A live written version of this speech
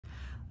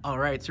All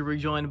right, so we're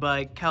joined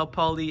by Cal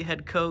Poly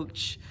head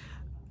coach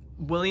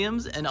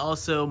Williams and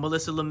also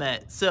Melissa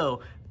LaMette.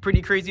 So,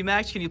 pretty crazy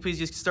match. Can you please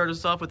just start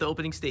us off with the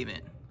opening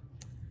statement?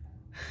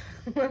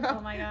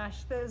 Oh my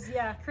gosh,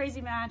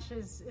 crazy match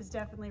is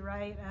definitely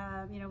right.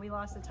 We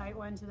lost a tight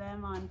one to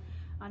them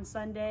on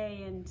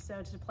Sunday, and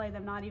so to play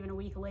them not even a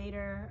week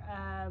later,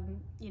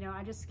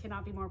 I just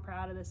cannot be more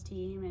proud of this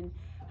team and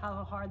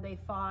how hard they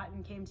fought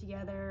and came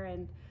together.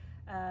 And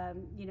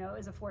it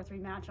was a 4-3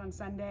 match on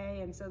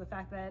Sunday, and so the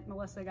fact that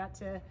Melissa got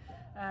to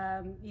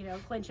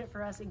clinch it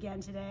for us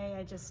again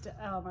today,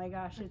 oh my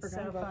gosh, it's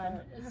so fun.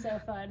 It's so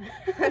fun.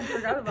 I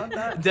forgot about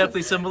that.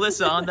 Definitely. So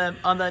Melissa, on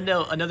that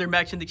note, another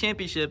match in the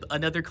championship,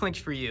 another clinch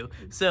for you.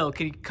 So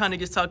can you kind of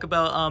just talk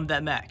about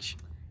that match?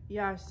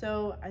 Yeah,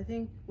 so I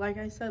think, like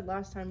I said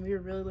last time, we were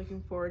really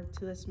looking forward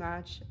to this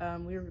match.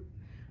 We were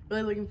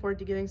really looking forward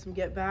to getting some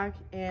get back,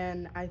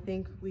 and I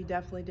think we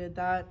definitely did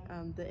that.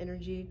 The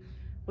energy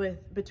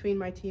between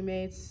my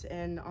teammates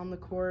and on the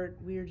court,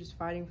 we were just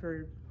fighting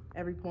for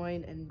every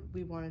point, and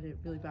we wanted it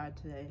really bad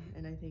today,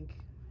 and I think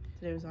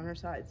today was on our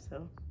side.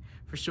 So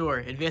for sure.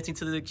 Advancing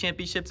to the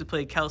championship to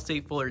play Cal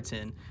State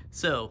Fullerton.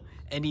 So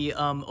any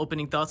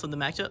opening thoughts on the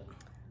matchup?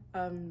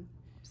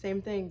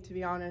 Same thing, to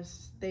be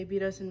honest. They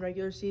beat us in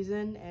regular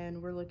season,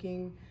 and we're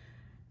looking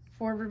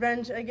for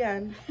revenge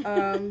again.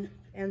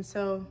 And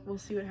so we'll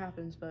see what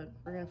happens, but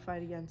we're gonna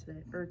fight again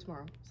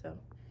tomorrow. So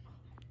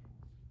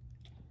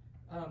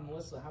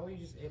Melissa, how were you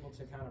just able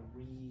to kind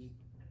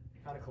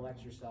of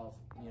collect yourself,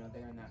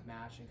 there in that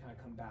match and kind of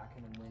come back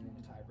and then win in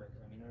the tiebreaker?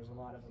 I mean, there was a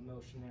lot of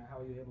emotion there. How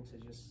were you able to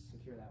just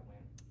secure that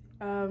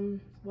win?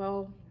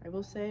 Well, I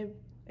will say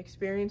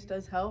experience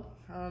does help.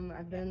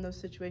 I've been in those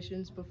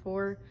situations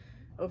before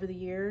over the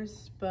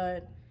years,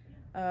 but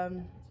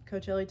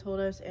Coach Ellie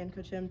told us and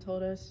Coach M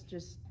told us,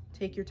 just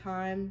take your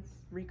time,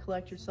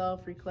 recollect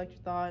yourself, recollect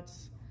your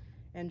thoughts,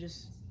 and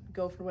just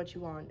go for what you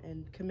want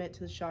and commit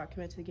to the shot,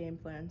 commit to the game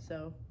plan.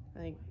 So I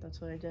think that's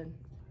what I did.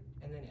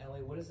 And then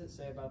Ellie, what does it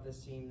say about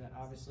this team that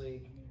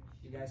obviously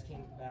you guys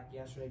came back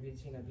yesterday, beat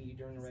a team that beat you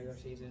during the regular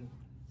season,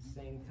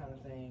 same kind of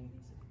thing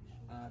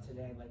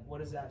today? Like, what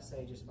does that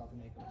say just about the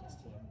makeup of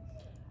this team?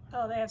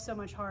 Oh, they have so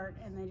much heart,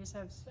 and they just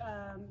have,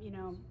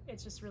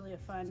 it's just really a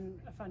fun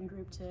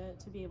group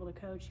to be able to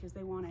coach, because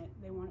they want it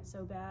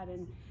so bad.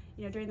 And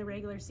during the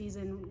regular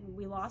season,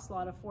 we lost a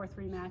lot of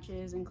 4-3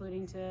 matches,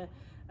 including to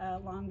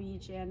Long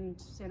Beach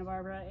and Santa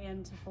Barbara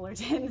and to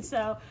Fullerton.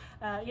 So,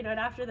 and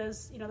after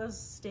those, those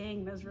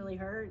sting, those really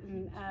hurt,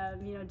 and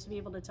to be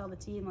able to tell the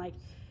team, like,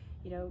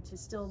 to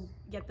still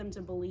get them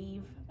to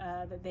believe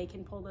that they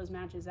can pull those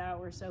matches out.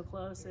 We're so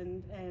close,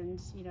 and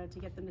to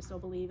get them to still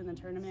believe in the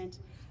tournament.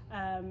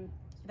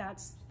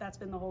 That's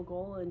been the whole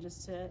goal, and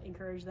just to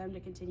encourage them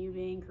to continue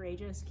being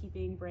courageous,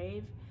 keeping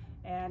brave,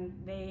 and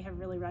they have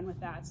really run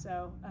with that.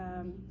 So,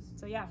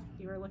 yeah,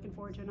 we were looking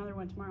forward to another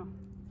one tomorrow.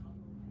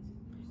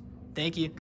 Thank you.